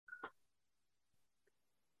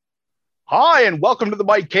Hi, and welcome to the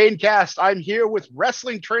Mike Kane cast. I'm here with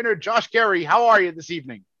wrestling trainer Josh Gary. How are you this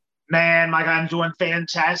evening? Man, Mike, I'm doing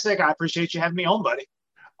fantastic. I appreciate you having me on, buddy.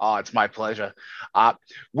 Oh, it's my pleasure. Uh,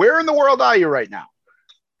 where in the world are you right now?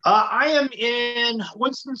 I am in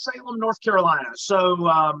Winston-Salem, North Carolina. So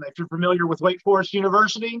if you're familiar with Wake Forest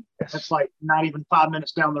University, that's Yes. like not even 5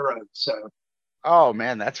 minutes down the road. Oh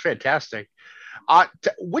man, that's fantastic. At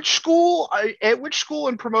which school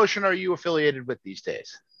and promotion are you affiliated with these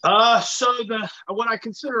days? So what I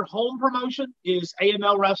consider home promotion is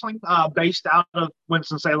AML Wrestling, based out of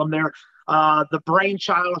Winston-Salem. There, the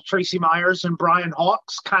brainchild of Tracy Myers and Brian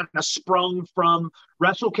Hawks, kind of sprung from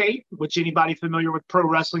WrestleCade, which anybody familiar with pro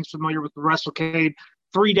wrestling is familiar with the WrestleCade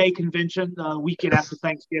 3-day convention, weekend after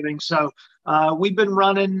Thanksgiving. So we've been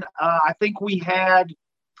running. I think we had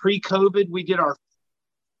pre-COVID, we did our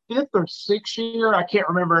fifth or sixth year. I can't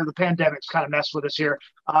remember. The pandemic's kind of messed with us here.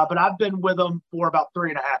 But I've been with them for about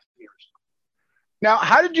 3.5 years. Now,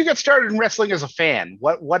 how did you get started in wrestling as a fan?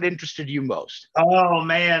 What interested you most? Oh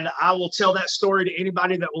man, I will tell that story to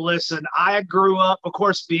anybody that will listen. I grew up, of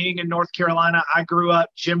course, being in North Carolina. I grew up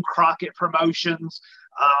Jim Crockett Promotions,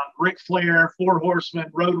 Ric Flair, Four Horsemen,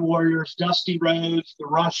 Road Warriors, Dusty Rhodes, The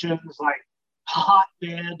Russians, like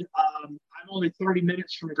hotbed. I'm only 30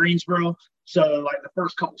 minutes from Greensboro, so like the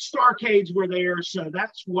first couple Starcades were there. So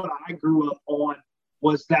that's what I grew up on,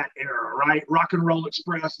 was that era, right? Rock and Roll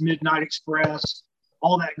Express, Midnight Express,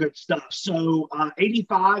 all that good stuff. So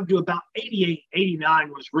 85 to about 88, 89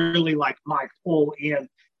 was really like my full in.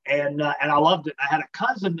 And I loved it. I had a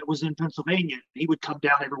cousin that was in Pennsylvania. He would come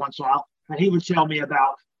down every once in a while, and he would tell me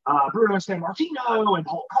about Bruno Sammartino and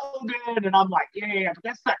Hulk Hogan. And I'm like, yeah, but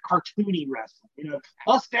that's that cartoony wrestling.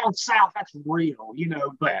 Us down south, that's real,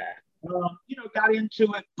 But got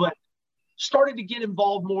into it, but started to get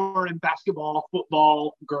involved more in basketball,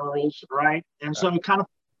 football, girls, right? And so kind of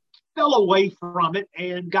fell away from it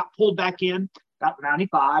and got pulled back in about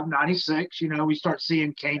 95, 96. We start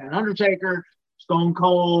seeing Kane and Undertaker, Stone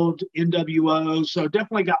Cold, NWO. So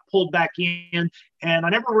definitely got pulled back in, and I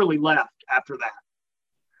never really left after that.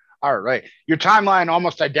 All right, your timeline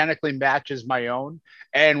almost identically matches my own.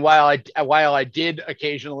 And while I did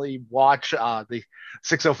occasionally watch the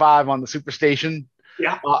 605 on the Superstation,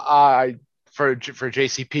 Yeah. for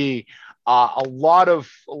JCP, a lot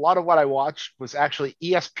of what I watched was actually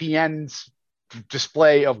ESPN's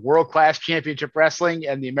display of world class championship wrestling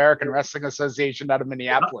and the American Wrestling Association out of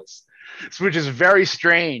Minneapolis, which is very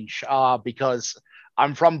strange because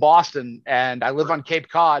I'm from Boston and I live on Cape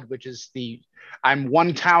Cod, which is I'm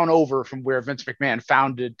one town over from where Vince McMahon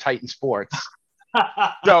founded Titan Sports.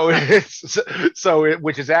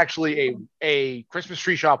 Which is actually a Christmas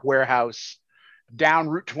tree shop warehouse down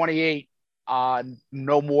Route 28,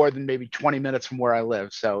 no more than maybe 20 minutes from where I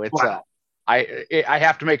live. So it's Wow. I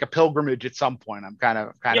have to make a pilgrimage at some point. I'm kind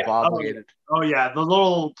of Yeah. obligated. Oh yeah, the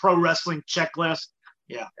little pro wrestling checklist.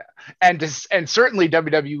 Yeah. And certainly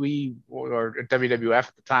WWE or WWF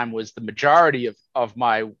at the time was the majority of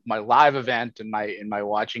my live event and my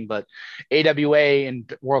watching, but AWA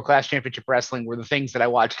and World Class Championship Wrestling were the things that I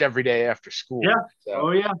watched every day after school. Yeah. So.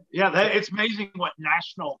 Oh yeah. Yeah. It's amazing what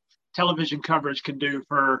national television coverage can do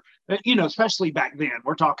for, especially back then.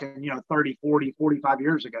 We're talking, 30, 40, 45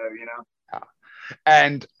 years ago.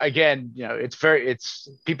 And again, it's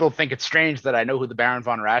people think it's strange that I know who the Baron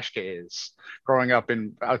von Raschke is growing up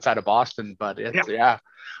outside of Boston, but it's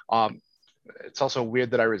also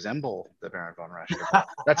weird that I resemble the Baron von Raschke.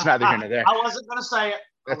 That's neither here nor there. I wasn't going to say it.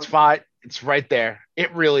 That's fine. It's right there.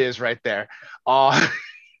 It really is right there.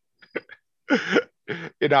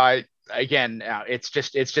 It's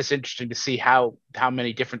just interesting to see how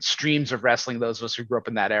many different streams of wrestling those of us who grew up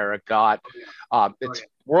in that era got. It's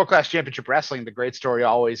World Class Championship Wrestling. The great story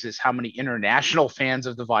always is how many international fans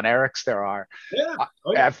of the Von Erichs there are. Yeah.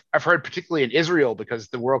 I've heard particularly in Israel because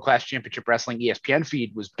the World Class Championship Wrestling ESPN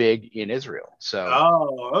feed was big in Israel. So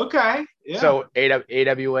okay. Yeah. So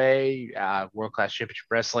AWA, World Class Championship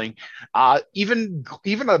Wrestling, even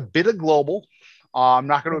a bit of global. I'm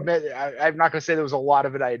not going to admit. I'm not going to say there was a lot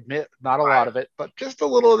of it. I admit, not a lot of it, but just a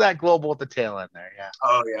little of that global at the tail end there. Yeah.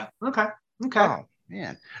 Oh yeah. Okay. Oh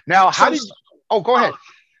man. Now, go ahead.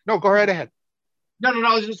 No, go right ahead. No.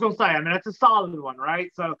 I was just going to say. I mean, that's a solid one,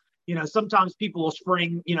 right? So sometimes people will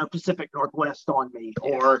spring Pacific Northwest on me,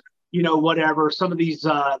 or whatever. Some of these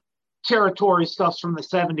territory stuffs from the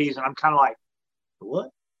 '70s, and I'm kind of like, what?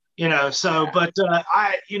 But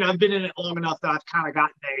I've been in it long enough that I've kind of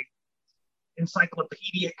gotten a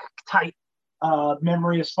encyclopedic type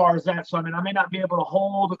memory as far as that. So I mean, I may not be able to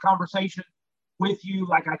hold a conversation with you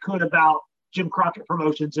like I could about Jim Crockett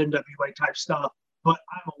Promotions, NWA type stuff, but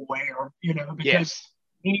I'm aware, because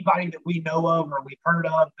anybody that we know of or we've heard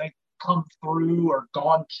of, they come through or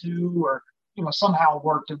gone to or somehow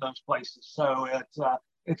worked in those places. So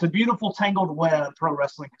it's a beautiful tangled web pro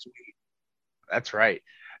wrestling is weed. That's right.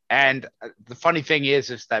 And the funny thing is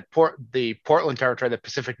that the Portland territory, the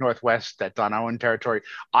Pacific Northwest, that Don Owen territory,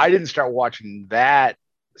 I didn't start watching that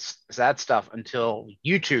stuff until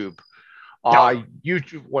YouTube.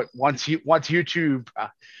 YouTube. Once YouTube,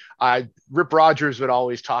 Rip Rogers would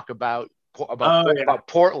always talk about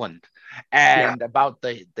Portland and about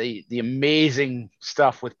the amazing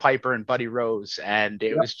stuff with Piper and Buddy Rose, and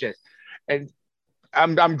it was just, and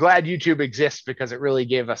I'm glad YouTube exists because it really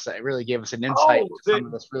gave us an insight into some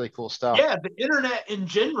of this really cool stuff. Yeah, the internet in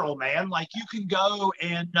general, man. Like you can go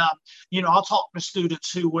and I'll talk to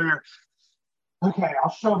students who were okay, I'll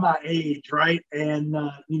show my age, right? And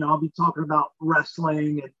I'll be talking about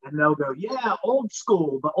wrestling, and they'll go, "Yeah, old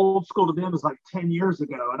school," but old school to them is like 10 years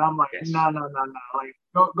ago, and I'm like, "No, like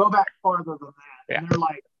go back farther than that." Yeah. And they're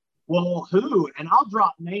like, "Well, who?" And I'll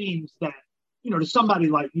drop names that to somebody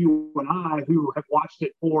like you and I who have watched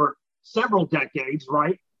it for several decades,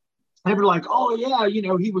 right? And they're like, "Oh yeah,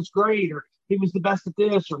 he was great, or he was the best at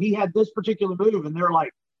this, or he had this particular move," and they're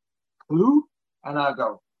like, "Who?" And I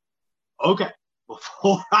go, "Okay."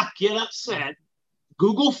 Before I get upset,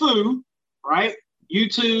 Google Foo, right?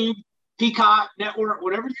 YouTube, Peacock Network,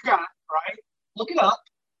 whatever you got, right? Look it up,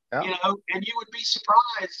 and you would be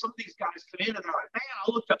surprised. Some of these guys come in and they're like, "Man,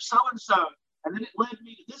 I looked up so-and-so, and then it led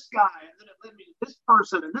me to this guy, and then it led me to this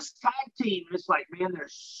person and this tag team." And it's like, man,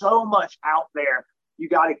 there's so much out there. You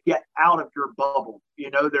got to get out of your bubble.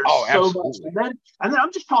 There's so much. And then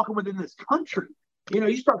I'm just talking within this country.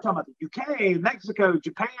 You start talking about the UK, Mexico,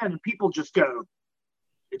 Japan, and people just go,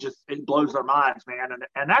 it blows their minds, man.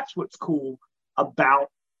 And that's what's cool about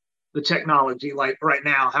the technology, like right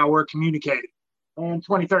now, how we're communicating. And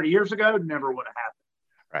 20, 30 years ago, never would have happened.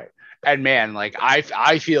 Right. And man, like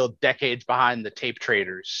I feel decades behind the tape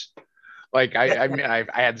traders. Like I mean, I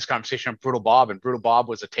had this conversation with Brutal Bob, and Brutal Bob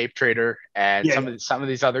was a tape trader, and some of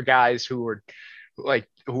these other guys who were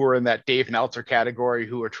in that Dave Meltzer category,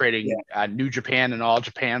 who were trading New Japan and All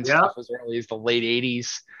Japan stuff as early as the late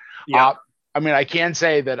 80s. Yeah. I mean, I can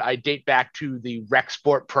say that I date back to the Rec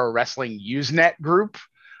Sport Pro Wrestling Usenet group.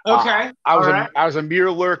 Okay. I was a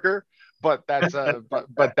mere lurker, but that's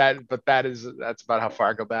that's about how far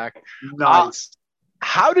I go back. Nice.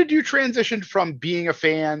 How did you transition from being a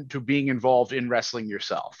fan to being involved in wrestling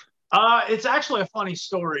yourself? It's actually a funny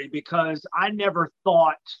story because I never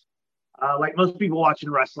thought, like most people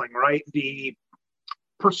watching wrestling, right? The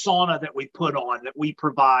persona that we put on, that we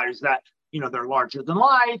provide, is that they're larger than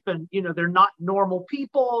life, and they're not normal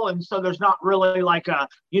people, and so there's not really like a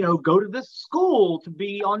go to this school to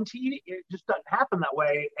be on TV. It just doesn't happen that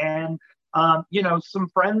way. And some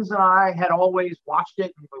friends and I had always watched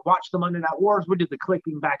it, and we watched the Monday Night Wars. We did the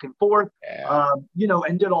clicking back and forth, and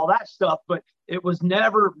did all that stuff. But it was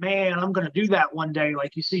never, man, I'm going to do that one day.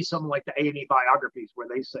 Like you see some like the A&E biographies where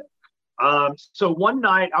they say. So one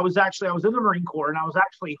night I was in the Marine Corps, and I was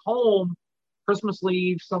actually home Christmas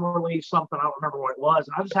leave, summer leave, something. I don't remember what it was.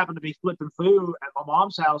 And I just happened to be flipping through at my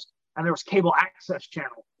mom's house, and there was cable access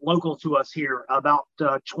channel local to us here about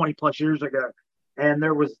 20 plus years ago. And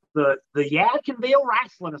there was the Yadkinville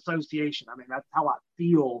Wrestling Association. I mean, that's how I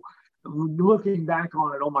feel looking back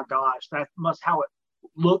on it. Oh my gosh, that must how it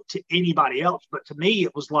looked to anybody else. But to me,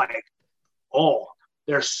 it was like, oh,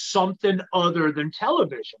 there's something other than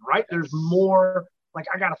television, right? There's more. Like,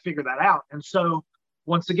 I got to figure that out. And so,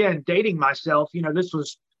 once again, dating myself, this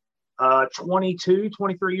was 22,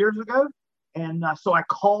 23 years ago. And so I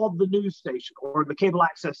called the news station or the cable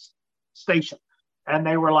access station. And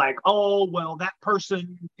they were like, "Oh, well, that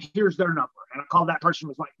person, here's their number." And I called that person,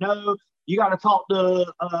 was like, "No, you got to talk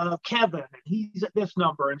to Kevin, and he's at this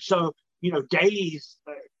number." And so, days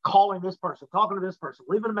calling this person, talking to this person,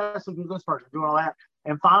 leaving a message with this person, doing all that.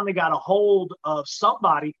 And finally got a hold of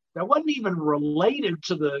somebody that wasn't even related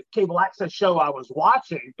to the cable access show I was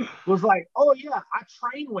watching. Was like, "Oh, yeah, I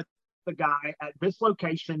trained with the guy at this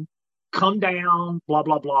location, come down, blah,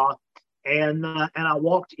 blah, blah." And I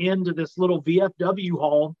walked into this little VFW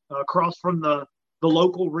hall across from the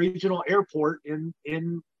local regional airport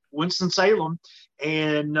in Winston-Salem.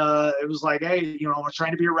 And it was like, "Hey, I was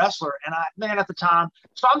trying to be a wrestler." And at the time,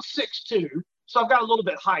 so I'm 6'2", so I've got a little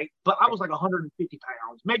bit of height, but I was like 150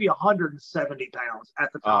 pounds, maybe 170 pounds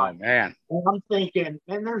at the time. Oh, man. And I'm thinking,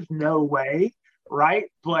 man, there's no way, right?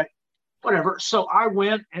 But whatever. So I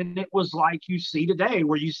went, and it was like you see today,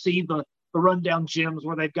 where you see the rundown gyms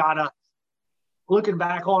where they've got looking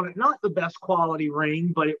back on it, not the best quality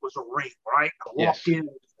ring, but it was a ring, right? I walked in,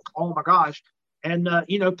 oh my gosh, and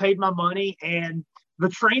paid my money. And the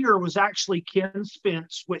trainer was actually Ken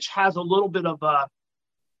Spence, which has a little bit of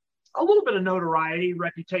notoriety,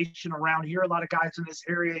 reputation around here. A lot of guys in this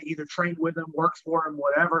area either trained with him, worked for him,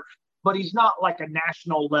 whatever. But he's not like a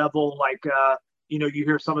national level, like you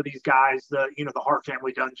hear some of these guys, the Hart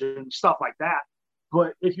Family Dungeon, stuff like that.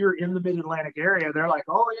 But if you're in the Mid-Atlantic area, they're like,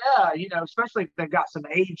 oh yeah, especially if they've got some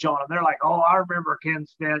age on them, they're like, oh, I remember Ken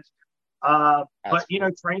Spence. But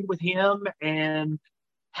trained with him and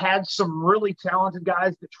had some really talented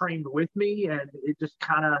guys that trained with me, and it just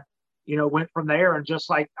kind of went from there. And just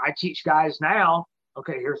like I teach guys now,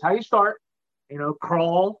 okay, here's how you start,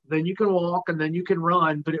 crawl, then you can walk, and then you can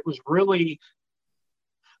run. But it was really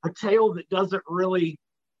a tale that doesn't really,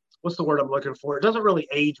 what's the word I'm looking for? It doesn't really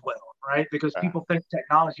age well, right? Because people think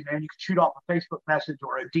technology, man, you can shoot off a Facebook message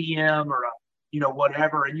or a DM or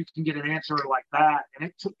whatever, and you can get an answer like that. And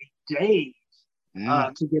it took me days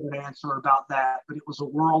to get an answer about that. But it was a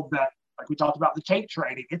world that, like we talked about the tape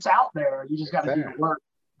trading, it's out there. You just got to do the work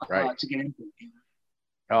to get into it.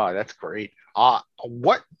 Oh, that's great.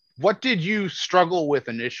 What did you struggle with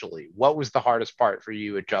initially? What was the hardest part for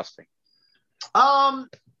you adjusting?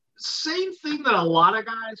 Same thing that a lot of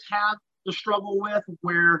guys have to struggle with,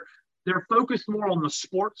 where they're focused more on the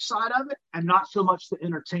sports side of it and not so much the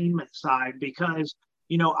entertainment side. Because,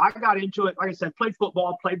 I got into it, like I said, played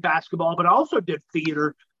football, played basketball, but I also did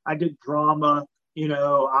theater. I did drama.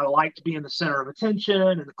 I liked being the center of attention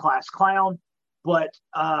and the class clown. But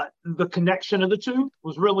the connection of the two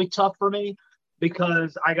was really tough for me,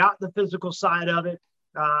 because I got the physical side of it.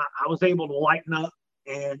 I was able to lighten up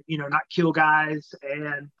and, not kill guys,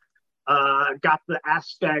 and got the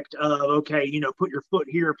aspect of, okay, put your foot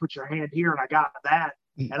here, put your hand here. And I got that.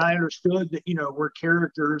 And I understood that, we're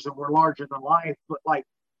characters and we're larger than life, but like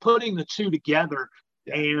putting the two together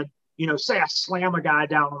and, say I slam a guy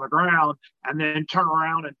down on the ground and then turn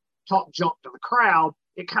around and talk junk to the crowd.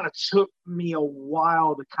 It kind of took me a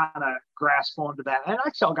while to kind of grasp onto that. And I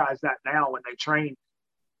tell guys that now when they train.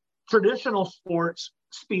 Traditional sports,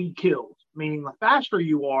 speed kills, meaning the faster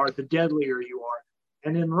you are, the deadlier you are.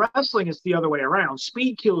 And in wrestling, it's the other way around.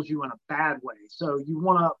 Speed kills you in a bad way. So you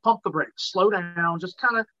want to pump the brakes, slow down, just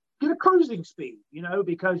kind of get a cruising speed,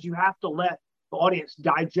 because you have to let the audience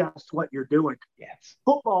digest what you're doing. Yes.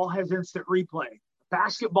 Football has instant replay.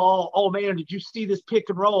 Basketball, oh man, did you see this pick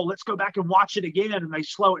and roll? Let's go back and watch it again. And they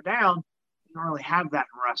slow it down. You don't really have that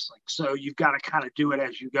in wrestling. So you've got to kind of do it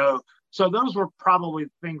as you go. So those were probably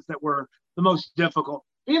the things that were the most difficult.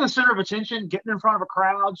 Being the center of attention, getting in front of a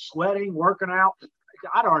crowd, sweating, working out.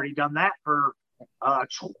 I'd already done that for, not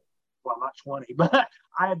 20, but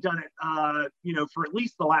I had done it, for at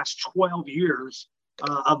least the last 12 years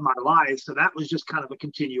of my life. So that was just kind of a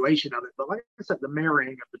continuation of it. But like I said, the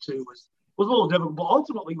marrying of the two was a little difficult, but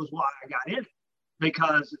ultimately was why I got in it,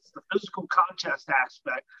 because it's the physical contest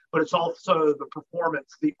aspect, but it's also the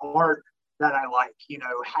performance, the art that I like,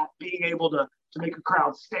 being able to make a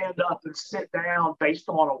crowd stand up and sit down based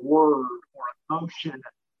on a word or emotion.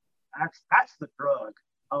 That's the drug.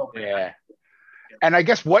 Oh man. Yeah. And I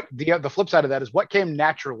guess what the flip side of that is, what came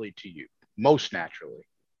naturally to you, most naturally?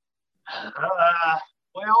 I'll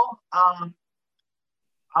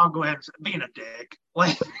go ahead and say, being a dick.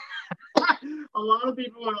 Like a lot of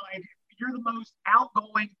people are like, you're the most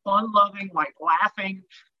outgoing, fun-loving, like laughing,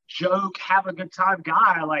 joke, have a good time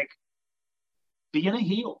guy. Like being a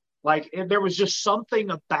heel. Like there was just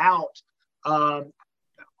something about,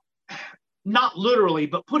 not literally,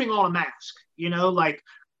 but putting on a mask, like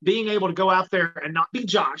being able to go out there and not be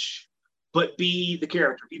Josh, but be the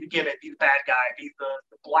character, be the gimmick, be the bad guy, be the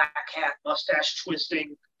black hat, mustache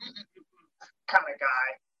twisting kind of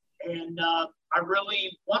guy. And I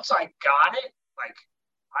really, once I got it, like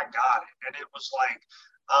I got it. And it was like,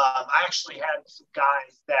 I actually had some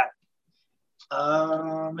guys that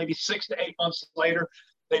maybe 6 to 8 months later,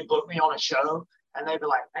 they booked me on a show and they'd be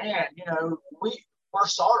like, man, we're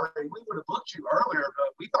sorry. We would have booked you earlier,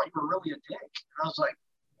 but we thought you were really a dick. And I was like,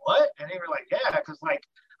 what? And they were like, yeah, because like,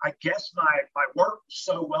 I guess my work was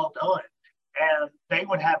so well done. And they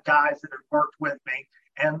would have guys that had worked with me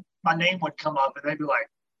and my name would come up and they'd be like,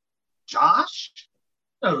 Josh?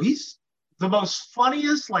 No, he's the most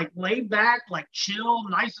funniest, like laid back, like chill,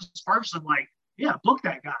 nicest person. Like, yeah, book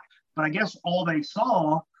that guy. But I guess all they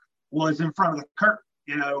saw was in front of the curtain,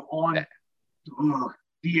 on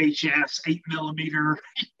VHS, 8mm,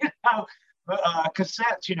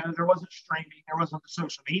 cassettes, there wasn't streaming, there wasn't the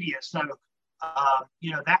social media. So,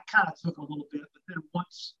 that kind of took a little bit. But then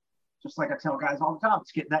once, just like I tell guys all the time,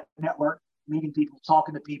 it's getting that network, meeting people,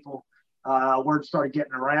 talking to people, word started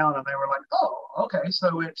getting around and they were like, oh, okay.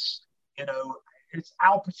 So it's, it's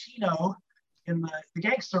Al Pacino in the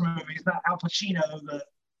gangster movies, not Al Pacino,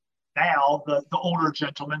 the older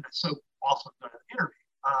gentleman that's so awesome to interview.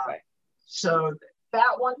 Right. So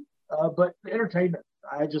that one, but the entertainment,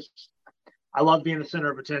 I love being the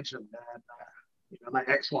center of attention. And my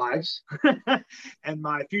ex-wives and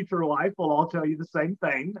my future wife will all tell you the same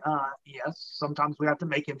thing. Yes, sometimes we have to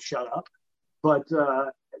make him shut up, but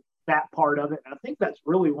that part of it, and I think that's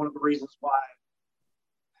really one of the reasons why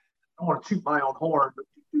I don't want to toot my own horn,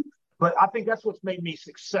 but I think that's what's made me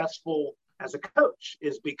successful as a coach,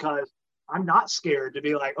 is because I'm not scared to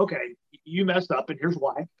be like, okay, you messed up and here's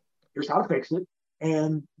why, here's how to fix it,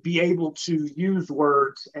 and be able to use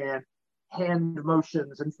words and hand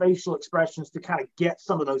motions and facial expressions to kind of get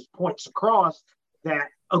some of those points across that,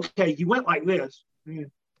 okay, you went like this,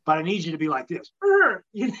 but I need you to be like this.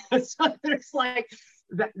 So there's like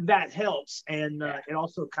that helps. And it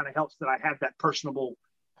also kind of helps that I have that personable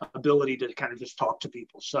ability to kind of just talk to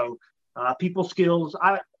people. So people skills,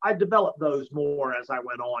 I developed those more as I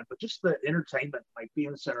went on, but just the entertainment, like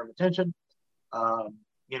being the center of attention,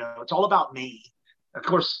 it's all about me. Of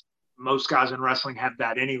course, most guys in wrestling have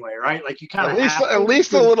that anyway, right? Like you kind of at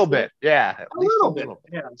least a little bit. Yeah. A little bit.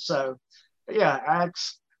 Yeah. So yeah,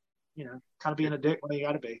 it's, kind of being a dick when you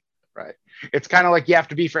got to be. Right. It's kind of like you have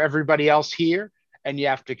to be for everybody else here, and you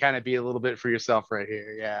have to kind of be a little bit for yourself right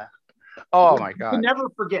here. Yeah. Oh my God. Never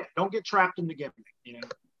forget. Don't get trapped in the gimmick,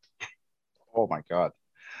 Oh my God.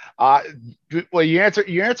 Well, you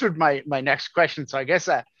answered my next question. So I guess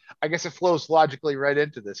it flows logically right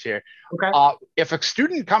into this here. Okay. If a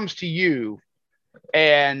student comes to you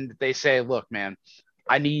and they say, look, man,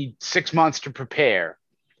 I need 6 months to prepare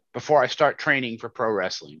before I start training for pro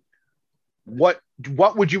wrestling, what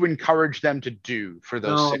would you encourage them to do for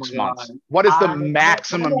those 6 months? What is the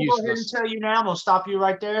maximum use? I'm going to tell you now. I'm going to stop you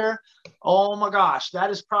right there. Oh my gosh, that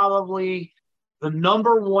is probably the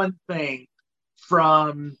number one thing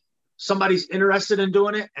from somebody's interested in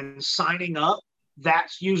doing it and signing up.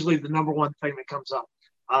 That's usually the number one thing that comes up.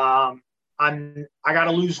 I got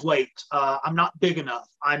to lose weight. I'm not big enough.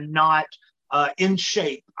 I'm not in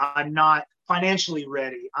shape. I'm not financially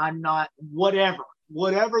ready. I'm not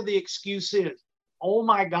whatever the excuse is. Oh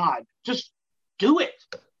my God, just do it.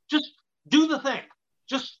 Just do the thing.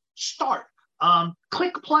 Just start.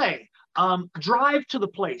 Click play. Drive to the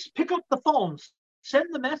place. Pick up the phone. Send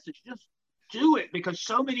the message. Just do it, because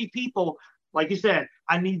so many people, like you said,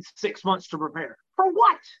 I need 6 months to prepare. For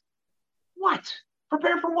what? What?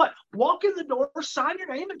 Prepare for what? Walk in the door, sign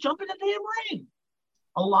your name, and jump in the damn ring.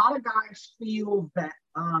 A lot of guys feel that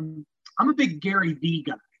I'm a big Gary Vee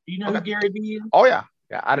guy. Do you know who Gary Vee is? Oh, yeah.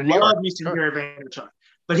 Yeah, I love me some Gary Vaynerchuk.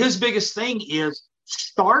 But his biggest thing is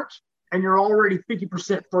start, and you're already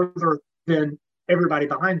 50% further than everybody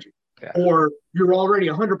behind you. Yeah. Or you're already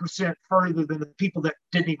 100% further than the people that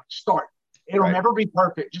didn't even start. It'll never be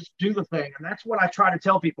perfect. Just do the thing. And that's what I try to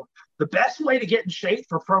tell people. The best way to get in shape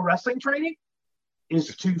for pro wrestling training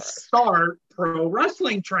is to start pro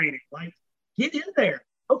wrestling training. Like, get in there.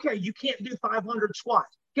 Okay, you can't do 500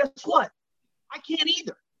 squats. Guess what? I can't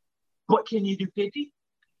either. But can you do 50?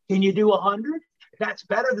 Can you do 100? That's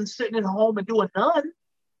better than sitting at home and doing none.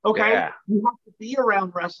 Okay? Yeah. You have to be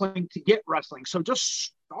around wrestling to get wrestling. So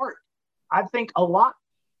just start. I think a lot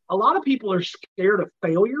of people are scared of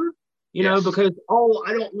failure, because,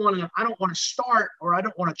 I don't want to start, or I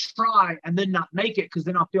don't want to try and then not make it, because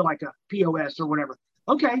then I'll feel like a POS or whatever.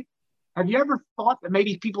 Okay. Have you ever thought that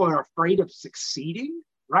maybe people are afraid of succeeding,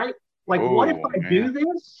 right? Like, what if I do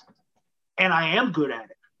this and I am good at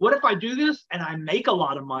it? What if I do this and I make a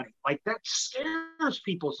lot of money? Like, that scares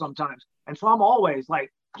people sometimes. And so I'm always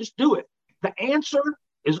like, just do it. The answer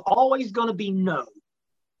is always going to be no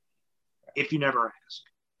if you never ask,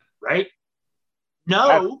 right?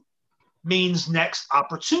 No means next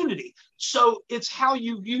opportunity. So it's how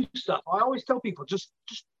you view stuff. I always tell people, just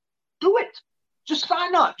do it. Just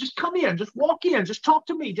sign up. Just come in. Just walk in. Just talk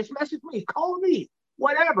to me. Just message me. Call me.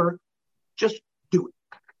 Whatever. Just do it.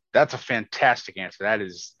 That's a fantastic answer. That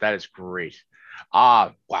is great.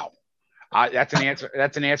 Wow. That's an answer.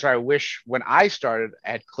 That's an answer I wish when I started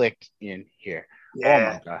had clicked in here. Yeah.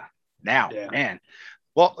 Oh my God. Now, man.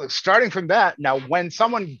 Well, starting from that, now when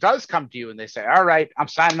someone does come to you and they say, "All right, I'm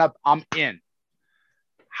signing up. I'm in."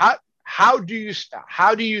 How do you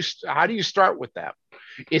start with that?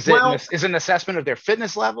 Is it an assessment of their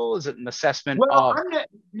fitness level? Is it an assessment of?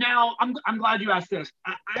 I'm glad you asked this.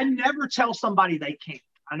 I never tell somebody they can't.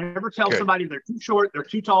 I never tell somebody they're too short, they're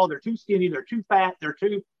too tall, they're too skinny, they're too fat, they're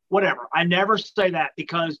too whatever. I never say that,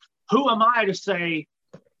 because who am I to say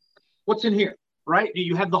what's in here, right? Do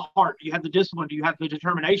you have the heart? Do you have the discipline? Do you have the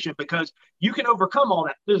determination? Because you can overcome all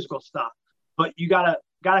that physical stuff, but you got to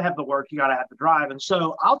got to have the work, you got to have the drive. And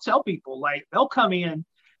so I'll tell people, like, they'll come in,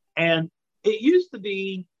 and it used to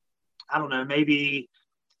be, I don't know, maybe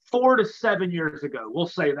 4 to 7 years ago, we'll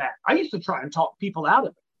say that. I used to try and talk people out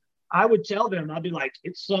of it. I would tell them, I'd be like,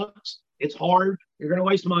 it sucks. It's hard. You're going to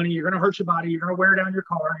waste money. You're going to hurt your body. You're going to wear down your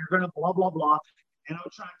car. You're going to blah, blah, blah. And I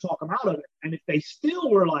would try and talk them out of it. And if they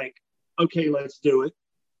still were like, okay, let's do it.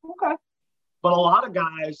 Okay. But a lot of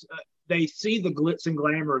guys, they see the glitz and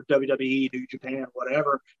glamour of WWE, New Japan,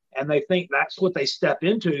 whatever, and they think that's what they step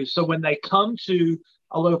into. So when they come to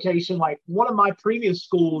a location, like one of my previous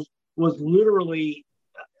schools was literally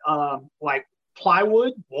like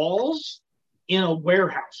plywood walls in a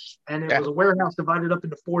warehouse. And it was a warehouse divided up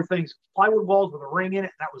into 4 things, plywood walls with a ring in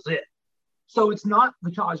it. And that was it. So it's not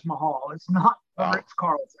the Taj Mahal. It's not the Ritz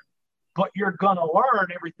Carlton, but you're going to learn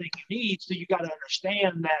everything you need. So you got to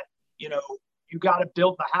understand that, you know, you got to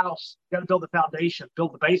build the house, you got to build the foundation,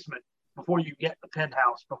 build the basement before you get the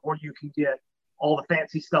penthouse, before you can get all the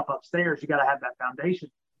fancy stuff upstairs. You got to have that foundation.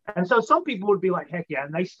 And so some people would be like, heck yeah.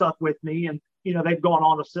 And they stuck with me, and, you know, they've gone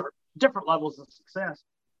on to different levels of success.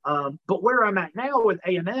 But where I'm at now with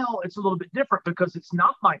AML, it's a little bit different because it's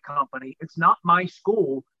not my company. It's not my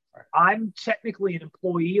school. I'm technically an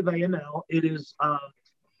employee of AML. It is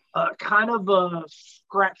kind of a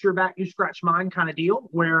scratch your back, you scratch mine kind of deal,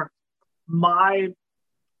 where my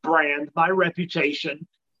brand, my reputation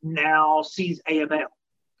now sees AML.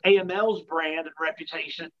 AML's brand and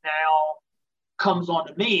reputation now comes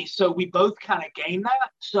onto me. So we both kind of gain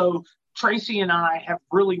that. So Tracy and I have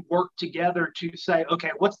really worked together to say,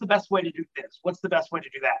 okay, what's the best way to do this? What's the best way to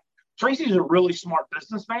do that? Tracy's a really smart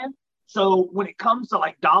businessman. So when it comes to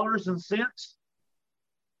like dollars and cents,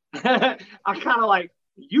 I kind of like,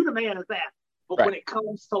 you the man at that. But when it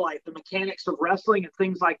comes to like the mechanics of wrestling and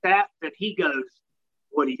things like that, then he goes,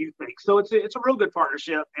 what do you think? So it's a real good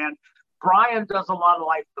partnership. And Brian does a lot of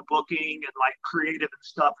like the booking and like creative and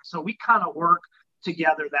stuff. So we kind of work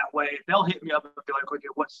together that way. They'll hit me up and be like, okay,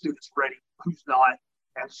 what student's ready? Who's not?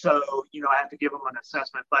 And so, you know, I have to give them an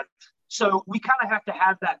assessment. But so we kind of have to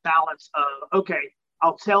have that balance of, okay,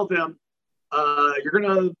 I'll tell them, you're going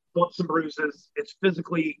to bump some bruises. It's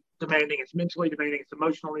physically demanding. It's mentally demanding. It's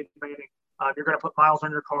emotionally demanding. You're going to put miles on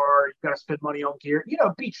your car. You've got to spend money on gear. You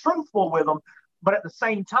know, be truthful with them, but at the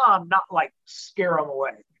same time, not like scare them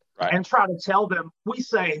away. And try to tell them, we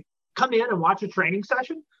say, come in and watch a training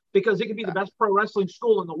session because it could be the best pro wrestling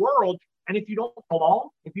school in the world. And if you don't belong,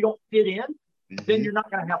 if you don't fit in, then you're not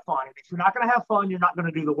going to have fun. And if you're not going to have fun, you're not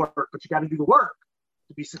going to do the work, but you got to do the work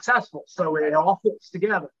to be successful. So it all fits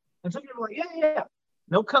together. And some people are like, yeah.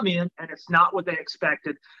 They'll come in and it's not what they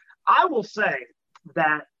expected. I will say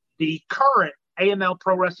that the current AML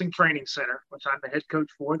Pro Wrestling Training Center, which I'm the head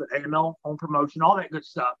coach for, the AML home promotion, all that good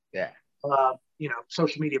stuff. Yeah. You know,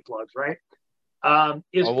 social media plugs, right?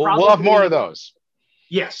 We'll have more of those.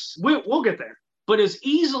 Yes, we'll get there. But is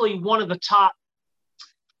easily one of the top,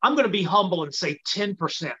 I'm going to be humble and say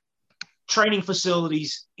 10% training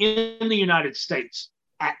facilities in the United States,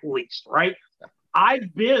 at least, right?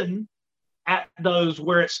 I've been at those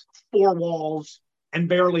where it's 4 walls and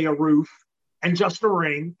barely a roof and just a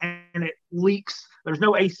ring and it leaks. There's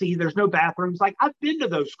no AC, there's no bathrooms. Like, I've been to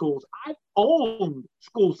those schools. I've owned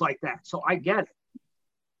schools like that. So I get it.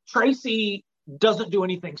 Tracy doesn't do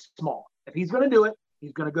anything small. If he's going to do it,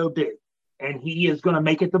 he's going to go big and he is going to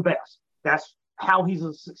make it the best. That's how he's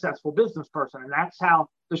a successful business person. And that's how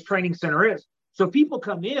this training center is. So people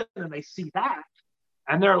come in and they see that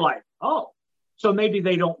and they're like, oh, so maybe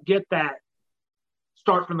they don't get that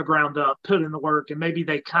start from the ground up, put in the work. And maybe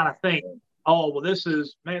they kind of think, oh, well, this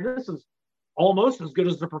is almost as good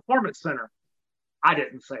as the Performance Center. I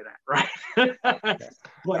didn't say that, right?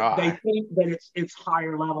 But they think that it's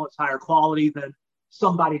higher level, it's higher quality than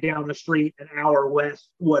somebody down the street, an hour west,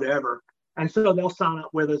 whatever. And so they'll sign up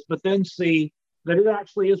with us, but then see that it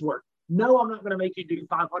actually is work. No, I'm not going to make you do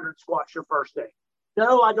 500 squats your first day.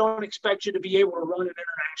 No, I don't expect you to be able to run an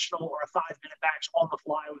international or a 5-minute match on the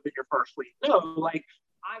fly within your first week. No, like,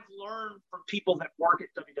 I've learned from people that work at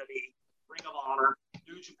WWE, Ring of Honor,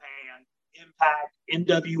 New Japan, Impact,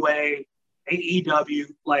 NWA, AEW.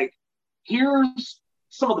 Like, here's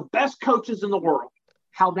some of the best coaches in the world,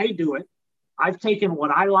 how they do it. I've taken what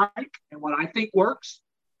I like and what I think works,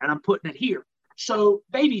 and I'm putting it here. So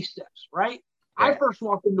baby steps, right? Yeah. I first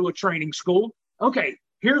walked into a training school. Okay,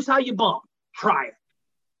 here's how you bump. Try it.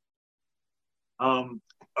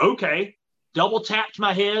 Okay. Double tapped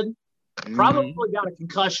my head. Probably got a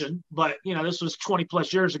concussion, but, you know, this was 20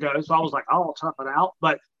 plus years ago. So I was like, oh, I'll tough it out.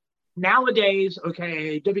 But nowadays,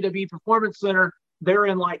 okay, WWE Performance Center, they're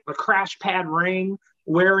in like the crash pad ring,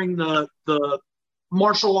 wearing the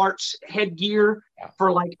martial arts headgear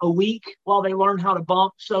for like a week while they learn how to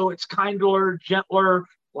bump. So it's kinder, gentler,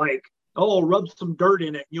 like, oh, rub some dirt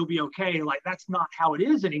in it, you'll be okay. Like, that's not how it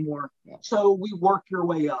is anymore. Yeah. So we work your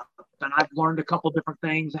way up. And I've learned a couple different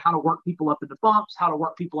things, how to work people up into bumps, how to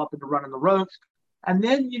work people up into running the ropes. And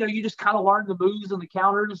then, you know, you just kind of learn the moves and the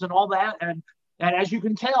counters and all that. And as you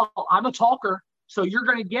can tell, I'm a talker. So you're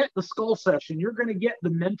going to get the skull session. You're going to get the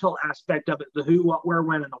mental aspect of it, the who, what, where,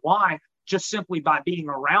 when, and the why, just simply by being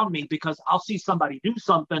around me, because I'll see somebody do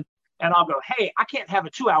something and I'll go, hey, I can't have a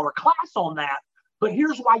 2-hour class on that, but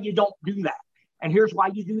here's why you don't do that. And here's why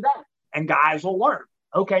you do that. And guys will learn.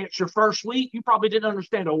 Okay, it's your first week. You probably didn't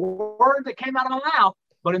understand a word that came out of my mouth,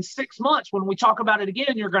 but in 6 months, when we talk about it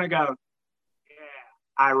again, you're going to go, yeah,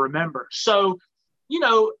 I remember. So, you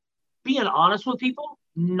know, being honest with people,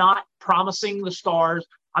 not promising the stars,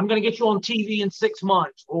 I'm going to get you on TV in 6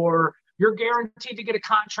 months, or you're guaranteed to get a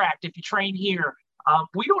contract if you train here.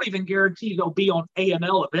 We don't even guarantee they'll be on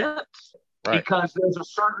AML events, right? Because there's a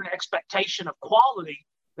certain expectation of quality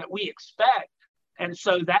that we expect. And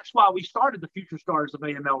so that's why we started the Future Stars of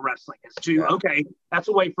AML Wrestling, is to, okay, that's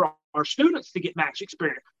a way for our students to get match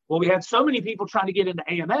experience. Well, we had so many people trying to get into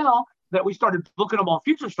AML that we started booking them on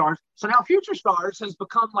Future Stars. So now Future Stars has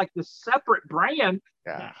become like this separate brand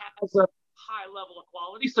that has a high level of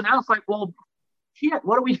quality. So now it's like, well, shit,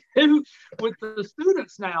 what do we do with the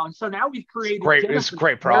students now? And so now we've created it's a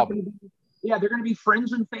great problem. They're going to be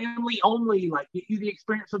friends and family only, like get you the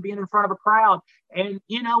experience of being in front of a crowd. And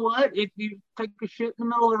you know what? If you take a shit in the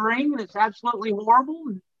middle of the ring and it's absolutely horrible,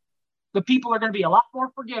 the people are going to be a lot more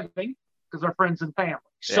forgiving because they're friends and family.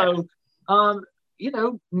 Yeah. So, you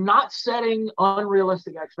know, not setting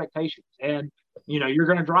unrealistic expectations. And, you know, you're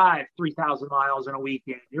going to drive 3,000 miles in a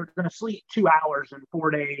weekend. You're going to sleep 2 hours in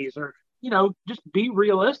 4 days, or, you know, just be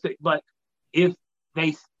realistic. But if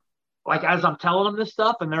they, like, as I'm telling them this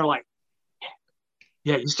stuff and they're like,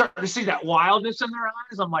 yeah, you start to see that wildness in their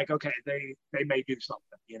eyes, I'm like, okay, they may do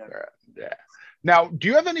something, you know? Yeah. Now, do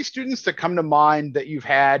you have any students that come to mind that you've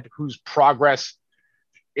had whose progress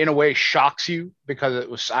in a way shocks you because it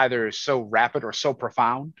was either so rapid or so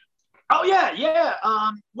profound? Oh, yeah.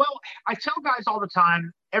 Well, I tell guys all the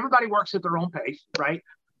time, everybody works at their own pace, right?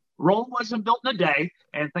 Rome wasn't built in a day,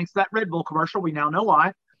 and thanks to that Red Bull commercial, we now know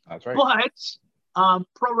why. That's right. But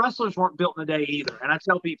pro wrestlers weren't built in a day either. And I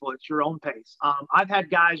tell people it's your own pace. I've had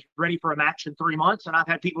guys ready for a match in 3 months, and I've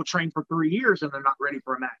had people train for 3 years and they're not ready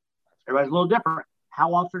for a match. Everybody's a little different.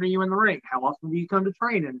 How often are you in the ring? How often do you come to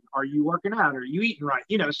training? Are you working out? Are you eating right?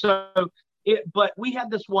 You know, but we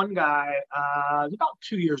had this one guy about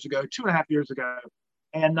 2 years ago, 2.5 years ago,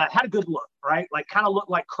 and had a good look, right? Like kind of looked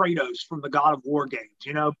like Kratos from the God of War games,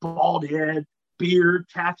 you know, bald head, beard,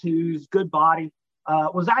 tattoos, good body.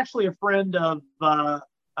 Was actually a friend of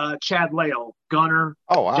Chad Lale, Gunner,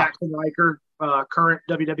 Jackson Riker, current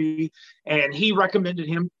WWE, and he recommended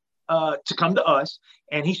him to come to us,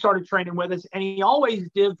 and he started training with us, and he always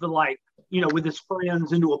did the, like, you know, with his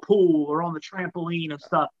friends into a pool or on the trampoline and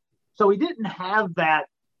stuff. So he didn't have that.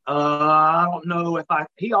 I don't know if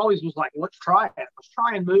he always was like, let's try it. Let's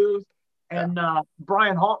try and move. And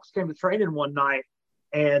Brian Hawks came to training one night,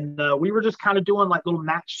 and we were just kind of doing like little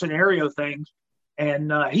match scenario things.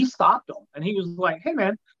 And he stopped him, and he was like, hey,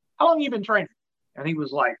 man, how long have you been training? And he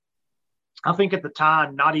was like, I think at the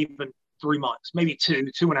time, not even 3 months, maybe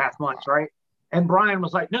 2.5 months, right? And Brian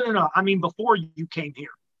was like, no. I mean, before you came here.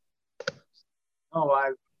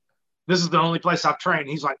 This is the only place I've trained.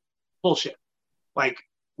 He's like, bullshit. Like,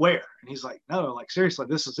 where? And he's like, no, like, seriously,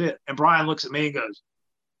 this is it. And Brian looks at me and goes,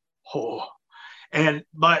 oh.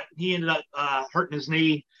 But he ended up hurting his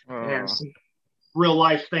knee, and some real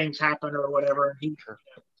life things happen or whatever.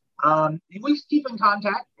 And we keep in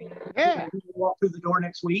contact. Yeah. We walk through the door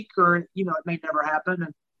next week, or, you know, it may never happen.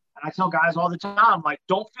 And I tell guys all the time, like,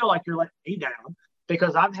 don't feel like you're letting me down,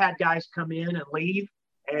 because I've had guys come in and leave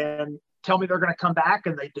and tell me they're going to come back,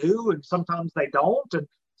 and they do. And sometimes they don't. And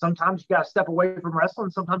sometimes you got to step away from wrestling.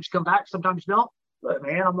 Sometimes you come back, sometimes you don't. But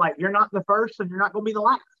man, I'm like, you're not the first and you're not going to be the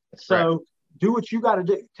last. So do what you got to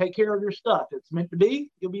do. Take care of your stuff. It's meant to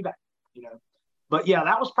be, you'll be back, you know. But yeah,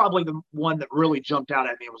 that was probably the one that really jumped out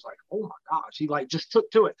at me. It was like, oh my gosh, he like just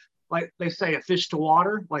took to it. Like they say, a fish to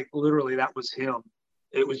water. Like literally, that was him.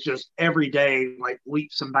 It was just every day, like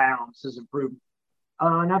leaps and bounds, his improvement.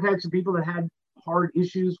 And I've had some people that had hard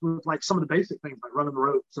issues with like some of the basic things, like running the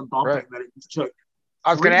ropes and bumping, that it just took.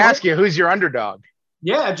 I was going to ask you, who's your underdog?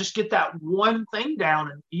 Yeah, just get that one thing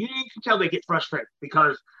down, and you can tell they get frustrated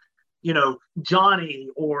because, you know, Johnny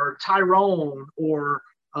or Tyrone or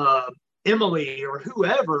Emily or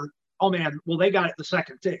whoever, oh man, well, they got it the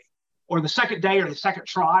second day. or the second day or the second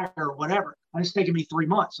try or whatever. And it's taken me 3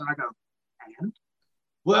 months. And I go, and?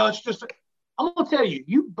 Well, it's just, I'm going to tell you,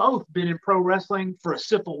 you've both been in pro wrestling for a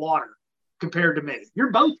sip of water compared to me.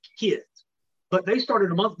 You're both kids, but they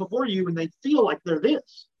started a month before you and they feel like they're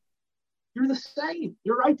this. You're the same.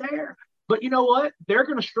 You're right there. But you know what? They're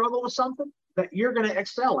going to struggle with something that you're going to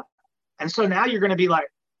excel at. And so now you're going to be like,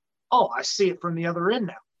 oh, I see it from the other end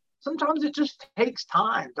now. Sometimes it just takes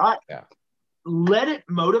time. Let it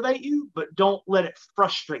motivate you, but don't let it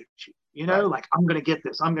frustrate you. You know, like, I'm going to get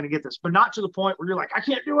this. I'm going to get this. But not to the point where you're like, I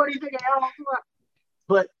can't do anything.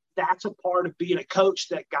 But that's a part of being a coach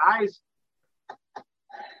that guys,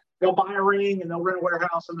 they'll buy a ring and they'll rent a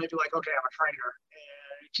warehouse and they'll be like, okay, I'm a trainer.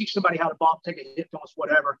 And teach somebody how to bump, take a hit toss,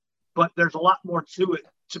 whatever. But there's a lot more to it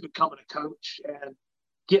to becoming a coach and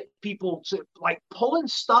get people to, like, pulling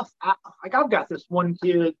stuff out. Like, I've got this one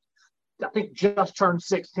kid, I think just turned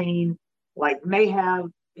 16, like may have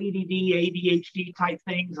ADD, ADHD type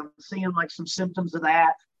things. I'm seeing like some symptoms of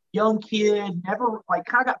that. Young kid, never, like,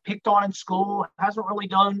 kind of got picked on in school, hasn't really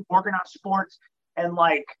done organized sports. And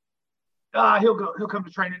like, he'll come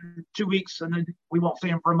to training in 2 weeks and then we won't see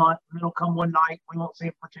him for a month. And then he'll come one night, we won't see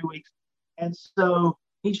him for 2 weeks. And so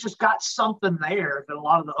he's just got something there that a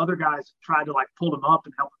lot of the other guys tried to like pull him up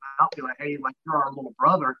and help him out, be like, hey, like, you're our little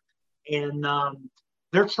brother. And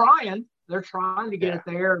they're trying to get it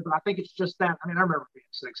there, but I think it's just that. I mean, I remember being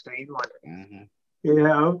 16, like, you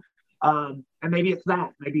know, and maybe it's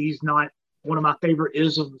that. Maybe he's not. One of my favorite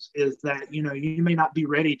isms is that, you know, you may not be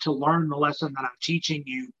ready to learn the lesson that I'm teaching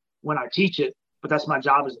you when I teach it, but that's my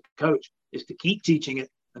job as a coach, is to keep teaching it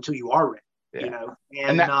until you are ready. You know,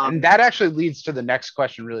 and that actually leads to the next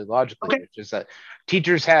question really logically, which is that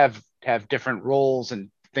teachers have different roles and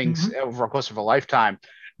things over a course of a lifetime.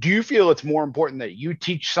 Do you feel it's more important that you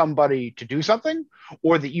teach somebody to do something,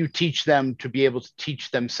 or that you teach them to be able to teach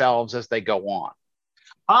themselves as they go on?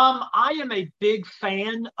 I am a big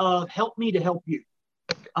fan of help me to help you.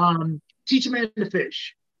 Teach a man to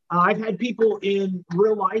fish. I've had people in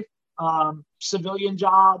real life, civilian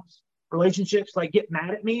jobs, relationships, like, get mad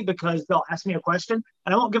at me because they'll ask me a question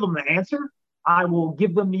and I won't give them the answer. I will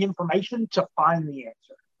give them the information to find the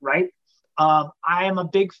answer, right? I am a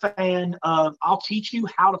big fan of, I'll teach you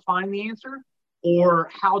how to find the answer or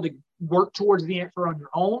how to work towards the answer on your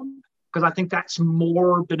own, because I think that's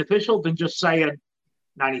more beneficial than just saying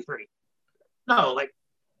 93. No, like,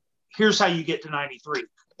 here's how you get to 93,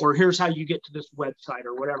 or here's how you get to this website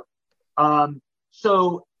or whatever.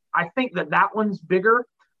 So I think that one's bigger.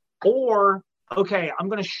 Or, okay, I'm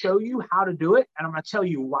going to show you how to do it, and I'm going to tell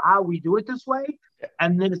you why we do it this way,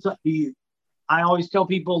 and then it's up to you. I always tell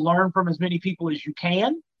people, learn from as many people as you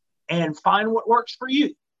can and find what works for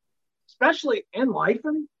you, especially in life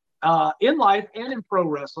and in pro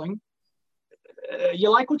wrestling.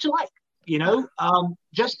 You like what you like, you know.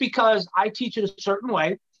 Just because I teach it a certain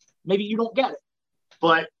way, maybe you don't get it,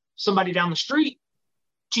 but somebody down the street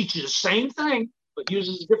teaches the same thing but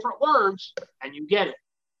uses different words, and you get it.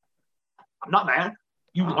 I'm not mad.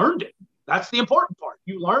 You learned it. That's the important part.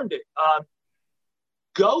 You learned it.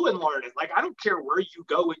 Go and learn it. Like, I don't care where you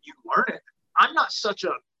go when you learn it. I'm not such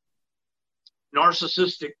a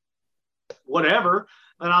narcissistic whatever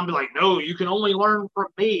that I'm like, no, you can only learn from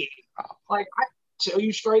me. Like, I tell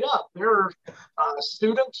you straight up, there are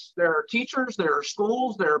students, there are teachers, there are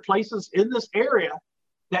schools, there are places in this area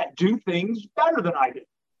that do things better than I do.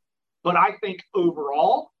 But I think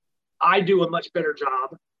overall, I do a much better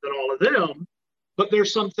job than all of them, but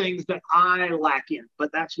there's some things that I lack in.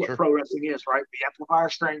 But that's what pro wrestling is, right? We amplify our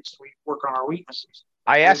strengths, we work on our weaknesses.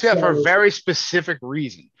 I asked you that for a very specific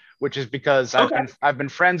reason, which is because I've been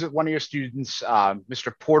friends with one of your students,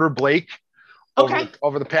 Mr. Porter Blake,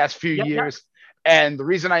 over the past few years. And the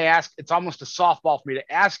reason I ask, it's almost a softball for me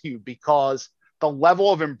to ask you, because the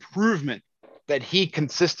level of improvement that he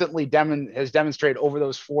consistently has demonstrated over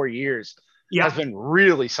those 4 years has been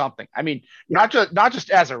really something. I mean, not just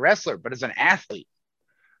as a wrestler, but as an athlete.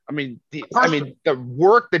 I mean, the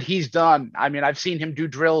work that he's done. I mean, I've seen him do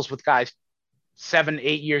drills with guys 7,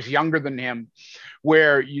 8 years younger than him,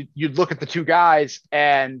 where you'd look at the two guys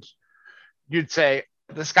and you'd say,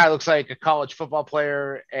 this guy looks like a college football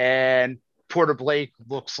player, and Porter Blake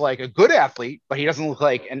looks like a good athlete, but he doesn't look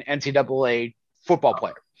like an NCAA football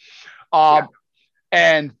player.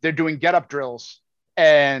 And they're doing get-up drills,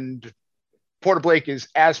 and Porter Blake is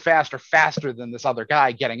as fast or faster than this other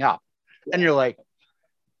guy getting up. And you're like,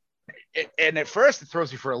 and at first it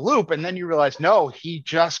throws you for a loop. And then you realize, no, he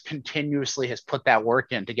just continuously has put that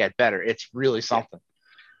work in to get better. It's really something.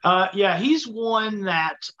 He's one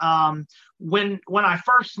that when I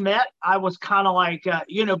first met, I was kind of like,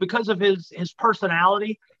 because of his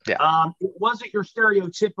personality, Yeah. It wasn't your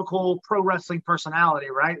stereotypical pro wrestling personality,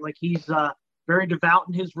 right? Like he's very devout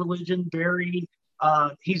in his religion, very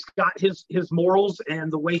he's got his morals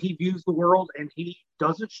and the way he views the world, and he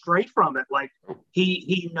doesn't stray from it. Like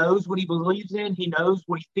he knows what he believes in, he knows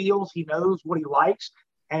what he feels, he knows what he likes,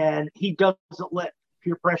 and he doesn't let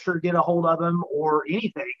peer pressure get a hold of him or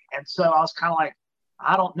anything. And so I was kind of like,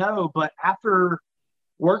 I don't know, but after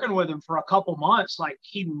working with him for a couple months, like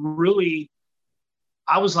he really,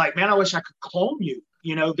 I was like, man, I wish I could clone you,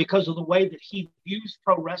 because of the way that he views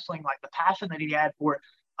pro wrestling, like the passion that he had for it.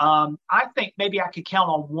 I think maybe I could count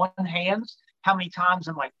on one hand how many times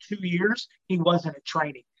in like 2 years he wasn't at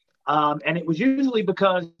training. And it was usually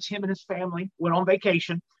because him and his family went on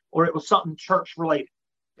vacation or it was something church related.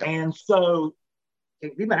 And so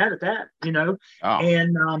he'd be mad at that,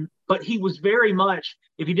 And but he was very much,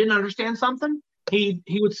 if he didn't understand something, he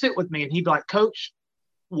would sit with me and he'd be like, Coach,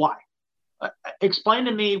 why? Explain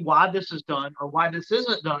to me why this is done or why this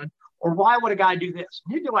isn't done, or why would a guy do this?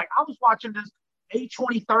 And he'd be like, I was watching this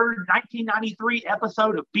 8/23, 1993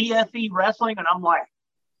 episode of BFE Wrestling, and I'm like,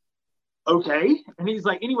 okay. And he's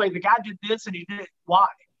like, anyway, the guy did this and he did it. Why?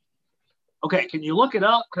 Okay, can you look it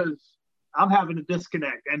up? Because I'm having a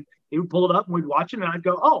disconnect. And he would pull it up and we'd watch it, and I'd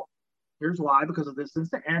go, oh, here's why, because of this.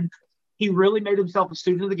 And he really made himself a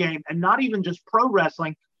student of the game, and not even just pro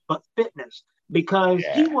wrestling, but fitness, because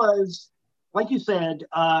he was, like you said,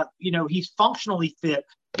 he's functionally fit.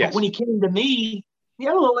 Yes. But when he came to me, he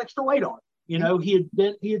had a little extra weight on. He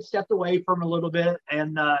had stepped away from a little bit,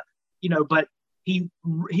 and but he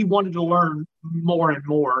wanted to learn more and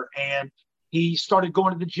more, and he started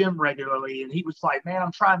going to the gym regularly. And he was like, man,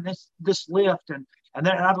 I'm trying this lift, and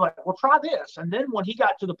then I'd be like, well, try this. And then when he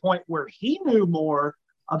got to the point where he knew more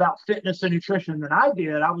about fitness and nutrition than I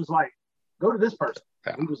did, I was like, go to this person.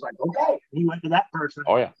 Yeah. He was like, okay. He went to that person.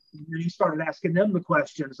 Oh yeah. And then he started asking them the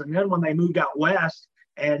questions, and then when they moved out west.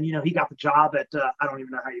 And, he got the job at, I don't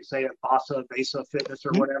even know how you say it, Basa Fitness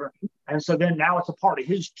or whatever. And so then now it's a part of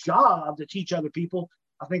his job to teach other people.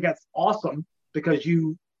 I think that's awesome, because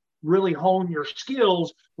you really hone your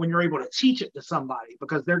skills when you're able to teach it to somebody,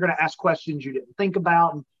 because they're going to ask questions you didn't think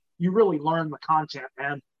about, and you really learn the content.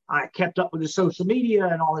 And I kept up with his social media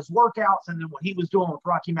and all his workouts, and then what he was doing with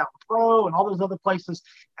Rocky Mountain Pro and all those other places.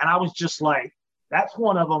 And I was just like, that's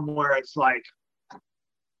one of them where it's like,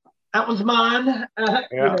 that was mine.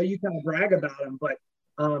 You kind of brag about him, but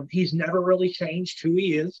he's never really changed who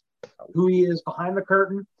he is behind the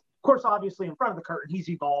curtain. Of course, obviously in front of the curtain, he's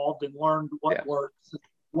evolved and learned what works,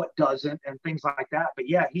 what doesn't, and things like that. But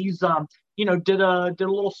yeah, he's did a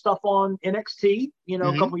little stuff on NXT,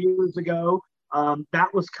 a couple years ago.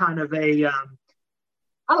 That was kind of a I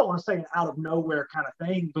don't want to say an out of nowhere kind of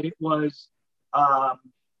thing, but it was I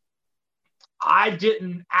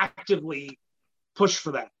didn't actively push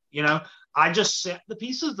for that. I just set the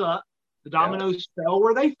pieces up. The dominoes fell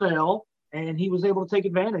where they fell, and he was able to take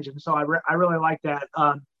advantage. And so I really like that.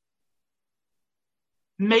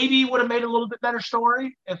 Maybe would have made a little bit better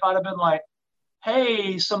story if I'd have been like,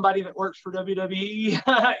 hey, somebody that works for WWE,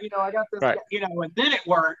 I got this, right. And then it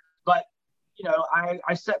worked. But,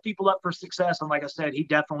 I set people up for success. And like I said, he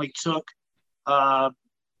definitely took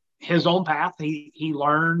his own path. He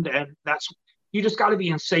learned, and you just got to be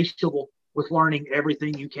insatiable with learning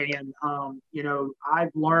everything you can.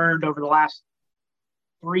 I've learned over the last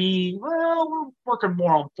we're working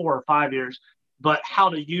more on 4 or 5 years, but how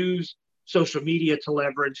to use social media to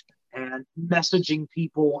leverage and messaging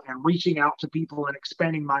people and reaching out to people and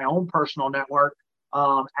expanding my own personal network.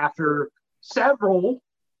 After several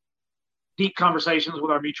deep conversations with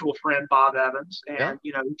our mutual friend, Bob Evans. And,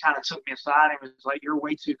 he kind of took me aside and was like, you're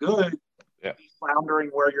way too good. Yeah.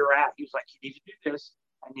 Floundering where you're at. He was like, you need to do this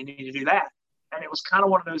and you need to do that. And it was kind of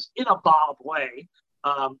one of those, in a Bob way,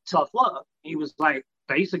 tough love. He was like,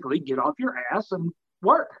 basically, get off your ass and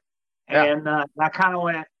work. Yeah. And I kind of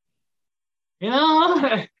went,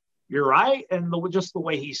 you're right. And just the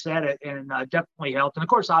way he said it, and definitely helped. And of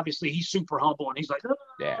course, obviously, he's super humble, and he's like, you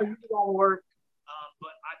do all the work. But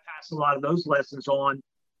I pass a lot of those lessons on,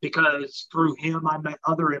 because through him, I met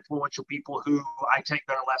other influential people who I take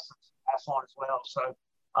their lessons and pass on as well. So,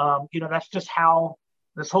 that's just how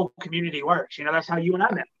this whole community works. That's how you and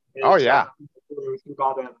I met. Through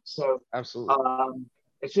Bob Evans. So absolutely.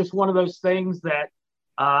 It's just one of those things that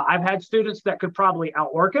I've had students that could probably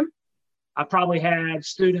outwork him. I probably had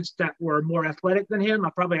students that were more athletic than him. I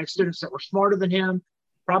probably had students that were smarter than him.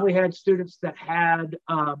 Probably had students that had,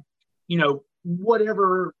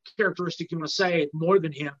 whatever characteristic you want to say, more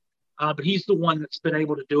than him. But he's the one that's been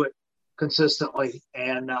able to do it consistently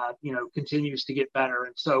and, continues to get better.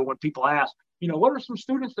 And so when people ask, what are some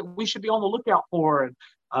students that we should be on the lookout for? And,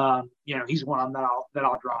 he's one that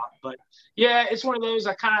I'll drop. But yeah, it's one of those,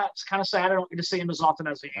 it's kind of sad. I don't get to see him as often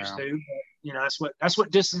as I used to, but that's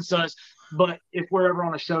what distance does. But if we're ever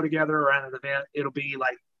on a show together or at an event, it'll be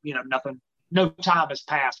like, no time has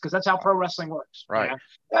passed, because that's how pro wrestling works. Right.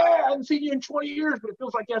 I haven't seen you in 20 years, but it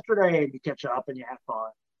feels like yesterday, and you catch up and you have fun.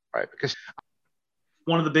 Right. Because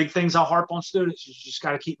one of the big things I'll harp on students is you just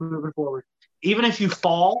got to keep moving forward. Even if you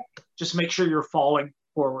fall, just make sure you're falling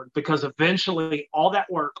forward, because eventually all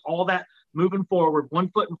that work, all that moving forward, one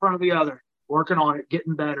foot in front of the other, working on it,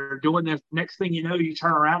 getting better, doing this, next thing you know, you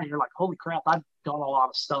turn around and you're like, holy crap, I've done a lot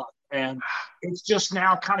of stuff. And it's just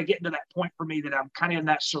now kind of getting to that point for me that I'm kind of in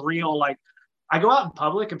that surreal, like, I go out in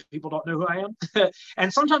public and people don't know who I am.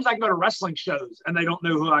 And sometimes I go to wrestling shows and they don't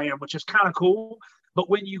know who I am, which is kind of cool. But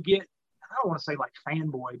when you get, I don't want to say like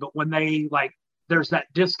fanboy, but when they like, there's that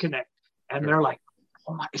disconnect and they're like,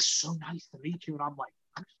 oh my, it's so nice to meet you. And I'm like,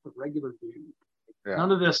 I'm just a regular dude. Yeah.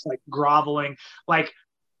 None of this like groveling. Like,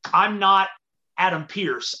 I'm not Adam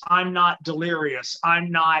Pearce. I'm not Delirious. I'm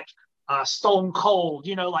not Stone Cold.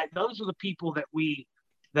 Like, those are the people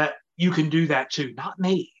that you can do that to. Not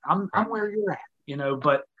me. I'm where you're at,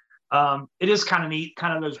 but it is kind of neat.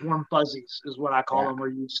 Kind of those warm fuzzies is what I call them, where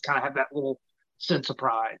you just kind of have that little sense of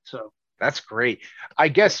pride. So that's great. I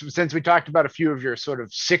guess since we talked about a few of your sort of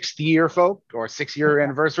 6th year folk or 6-year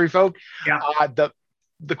anniversary folk,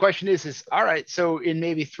 the question is all right, so in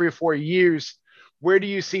maybe 3 or 4 years, where do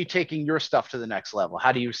you see taking your stuff to the next level?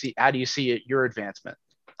 How do you see it, your advancement?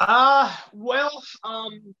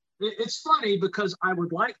 It's funny because I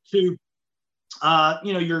would like to,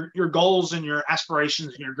 your goals and your aspirations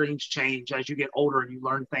and your dreams change as you get older and you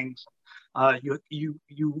learn things.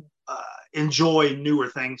 You enjoy newer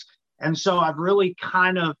things. And so I've really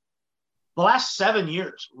kind of, the last 7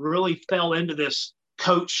 years, really fell into this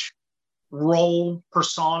coach role,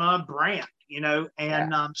 persona, brand,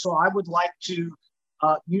 so I would like to,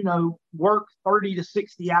 work 30 to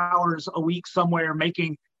 60 hours a week somewhere,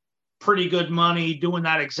 making pretty good money doing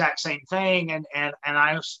that exact same thing. And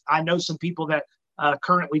I know some people that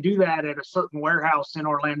currently do that at a certain warehouse in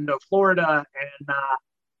Orlando, Florida. And,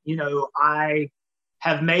 I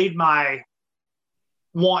have made my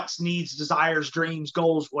wants, needs, desires, dreams,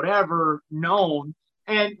 goals, whatever known.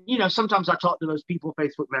 And, sometimes I talk to those people,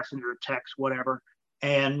 Facebook Messenger, text, whatever.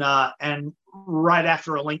 And right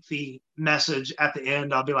after a lengthy message at the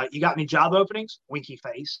end, I'll be like, you got any job openings? Winky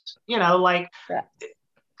face,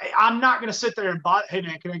 I'm not going to sit there and hey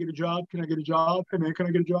man, can I get a job? Can I get a job? Hey man, can I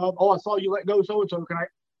get a job? Oh, I saw you let go so-and-so. Can I?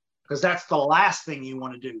 Because that's the last thing you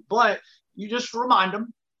want to do. But you just remind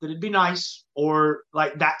them that it'd be nice, or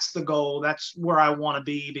like, that's the goal. That's where I want to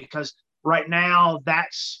be, because right now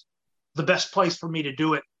that's the best place for me to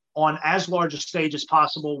do it, on as large a stage as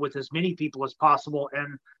possible, with as many people as possible,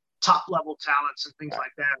 and top level talents and things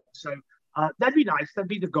like that. So that'd be nice. That'd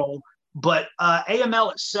be the goal. But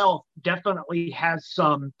AML itself definitely has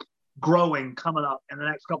some growing coming up in the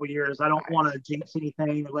next couple of years. I don't want to jinx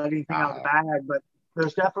anything or let anything out of the bag, but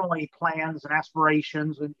there's definitely plans and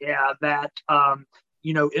aspirations, and that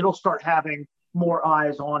it'll start having more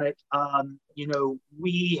eyes on it.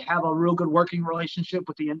 We have a real good working relationship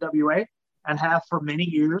with the NWA, and have for many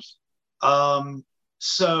years.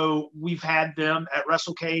 So we've had them at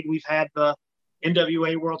WrestleCade. We've had the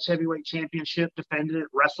NWA World's Heavyweight Championship defended at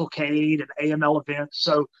WrestleCade and AML events.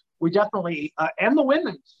 So we definitely, and the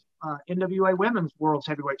women's, NWA Women's World's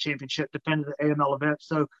Heavyweight Championship defended at AML events.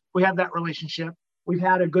 So we have that relationship. We've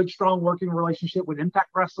had a good, strong working relationship with Impact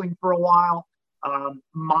Wrestling for a while.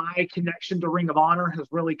 My connection to Ring of Honor has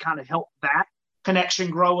really kind of helped that connection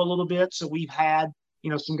grow a little bit. So we've had,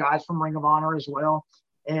 some guys from Ring of Honor as well.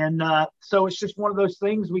 And so it's just one of those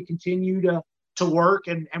things. We continue to work,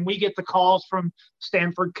 and we get the calls from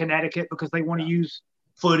Stamford, Connecticut, because they want to use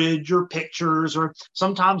footage or pictures, or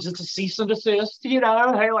sometimes it's a cease and desist,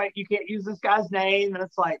 hey, like, you can't use this guy's name. And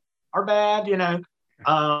it's like, our bad,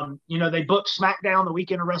 they booked SmackDown the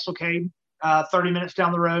weekend of WrestleCade, 30 minutes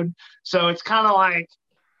down the road. So it's kind of like,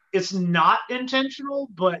 it's not intentional,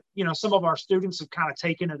 but, some of our students have kind of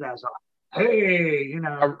taken it as hey,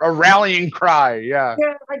 a rallying cry. Yeah,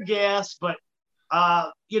 I guess. But,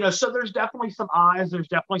 so there's definitely some eyes, there's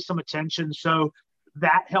definitely some attention. So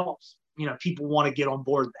that helps, people want to get on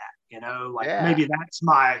board that, maybe that's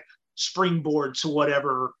my springboard to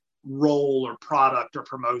whatever role or product or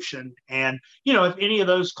promotion. And, if any of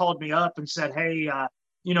those called me up and said, hey,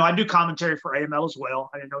 I do commentary for AML as well.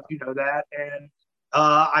 I didn't know if you know that. And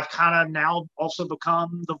I've kind of now also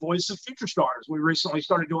become the voice of Future Stars. We recently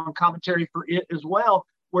started doing commentary for it as well,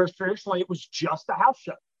 whereas traditionally it was just a house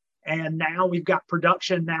show. And now we've got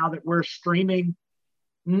production now that we're streaming,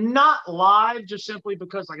 not live, just simply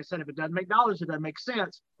because, like I said, if it doesn't make dollars, it doesn't make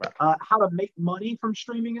sense. How to make money from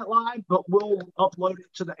streaming it live, but we'll upload it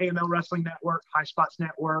to the AML Wrestling Network, High Spots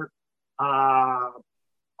Network, all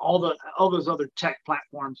those other tech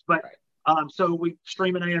platforms. But so we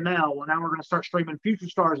stream in AML. Well, now we're going to start streaming Future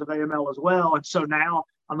Stars of AML as well. And so now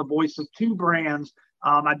I'm the voice of two brands.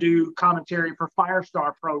 I do commentary for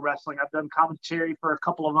Firestar Pro Wrestling. I've done commentary for a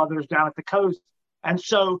couple of others down at the coast. And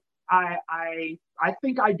so I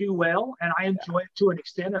think I do well, and I enjoy it to an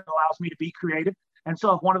extent. It allows me to be creative. And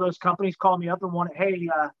so if one of those companies call me up and want, hey,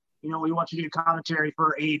 we want you to do commentary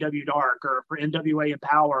for AEW Dark or for NWA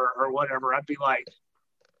Empower or whatever, I'd be like,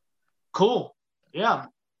 cool, yeah.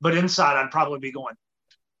 But inside, I'd probably be going,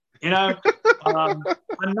 I'm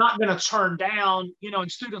not going to turn down,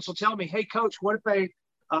 and students will tell me, hey, coach, what if they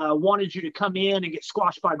wanted you to come in and get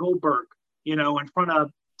squashed by Goldberg, in front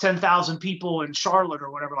of 10,000 people in Charlotte or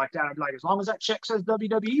whatever like that? I'd be like, as long as that check says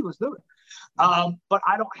WWE, let's do it. But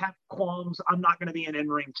I don't have qualms. I'm not going to be an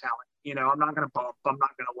in-ring talent. I'm not going to bump. I'm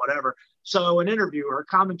not going to whatever. So an interviewer,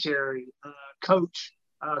 commentary, coach,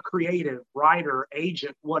 creative, writer,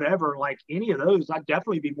 agent, whatever, like any of those, I'd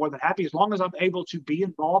definitely be more than happy as long as I'm able to be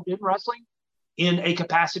involved in wrestling in a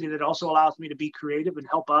capacity that also allows me to be creative and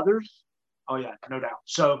help others. Oh yeah, no doubt.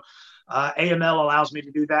 So AML allows me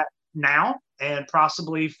to do that now and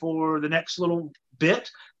possibly for the next little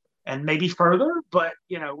bit and maybe further, but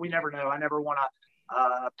we never know. I never want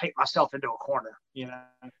to paint myself into a corner,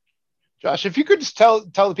 Josh, if you could just tell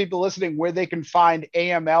the people listening where they can find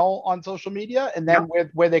AML on social media, and then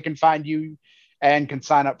where they can find you and can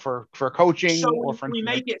sign up for coaching. So or for we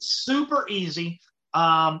make it super easy.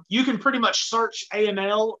 You can pretty much search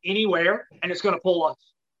AML anywhere, and it's going to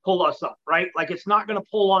pull us up, right? Like it's not going to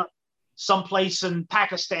pull up someplace in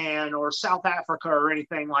Pakistan or South Africa or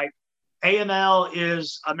anything. Like AML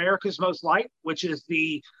is America's Most Liked, which is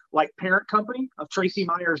the parent company of Tracy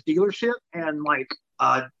Meyer's dealership and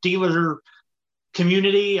dealer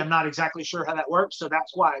community. I'm not exactly sure how that works. So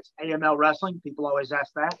that's why it's AML Wrestling. People always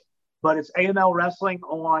ask that, but it's AML Wrestling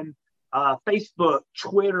on Facebook,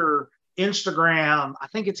 Twitter, Instagram. I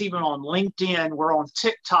think it's even on LinkedIn. We're on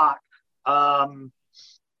TikTok,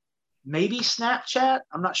 maybe Snapchat.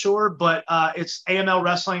 I'm not sure, but it's AML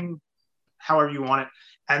Wrestling, however you want it.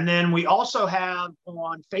 And then we also have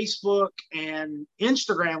on Facebook and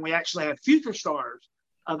Instagram, we actually have Future Stars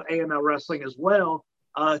of AML Wrestling as well.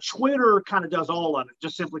 Twitter kind of does all of it,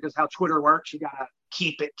 just simply because how Twitter works. You got to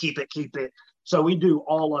keep it. So we do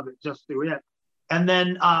all of it just through it. And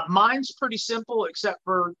then mine's pretty simple, except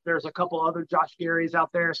for there's a couple other Josh Garys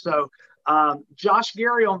out there. So Josh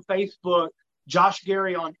Gary on Facebook, Josh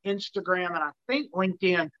Gary on Instagram, and I think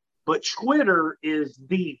LinkedIn, but Twitter is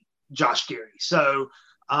the Josh Gary. So,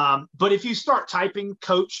 but if you start typing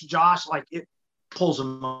Coach Josh, it pulls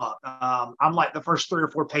them up. I'm like the first 3 or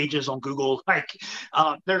 4 pages on Google.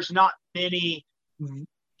 There's not many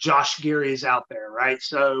Josh Garys out there, right?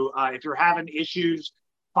 So if you're having issues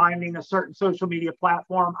finding a certain social media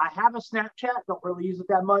platform, I have a Snapchat, don't really use it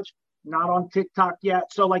that much, not on TikTok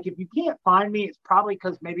yet. So if you can't find me, it's probably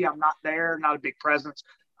because maybe I'm not there, not a big presence.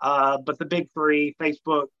 But the big 3,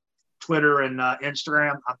 Facebook, Twitter, and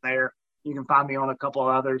Instagram, I'm there. You can find me on a couple of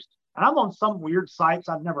others. And I'm on some weird sites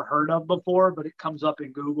I've never heard of before, but it comes up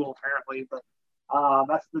in Google apparently. But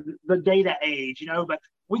that's the data age, But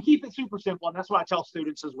we keep it super simple, and that's what I tell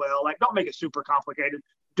students as well. Don't make it super complicated.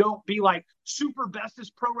 Don't be super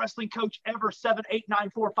bestest pro wrestling coach ever, 7, 8, 9,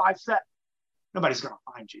 4, 5, 7. Nobody's gonna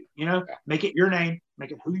find you. Make it your name,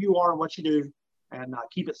 make it who you are and what you do, and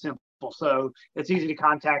keep it simple. So it's easy to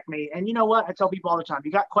contact me. And you know what? I tell people all the time: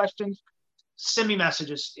 you got questions, send me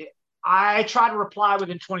messages. I try to reply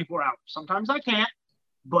within 24 hours. Sometimes I can't,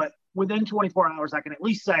 but within 24 hours, I can at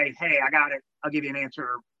least say, hey, I got it. I'll give you an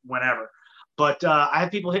answer whenever. But I have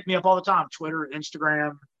people hit me up all the time, Twitter,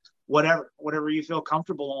 Instagram, whatever you feel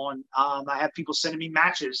comfortable on. I have people sending me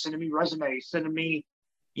matches, sending me resumes, sending me,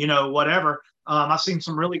 whatever. I've seen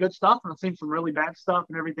some really good stuff and I've seen some really bad stuff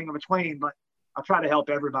and everything in between, but I try to help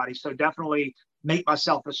everybody. So definitely make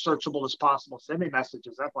myself as searchable as possible. Send me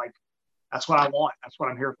messages. That's what I want. That's what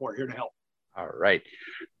I'm here for, here to help. All right.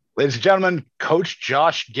 Ladies and gentlemen, Coach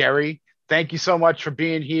Josh Gary, thank you so much for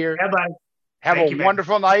being here. Yeah, buddy. Have a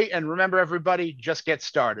wonderful night. And remember, everybody, just get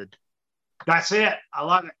started. That's it. I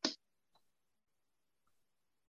love it.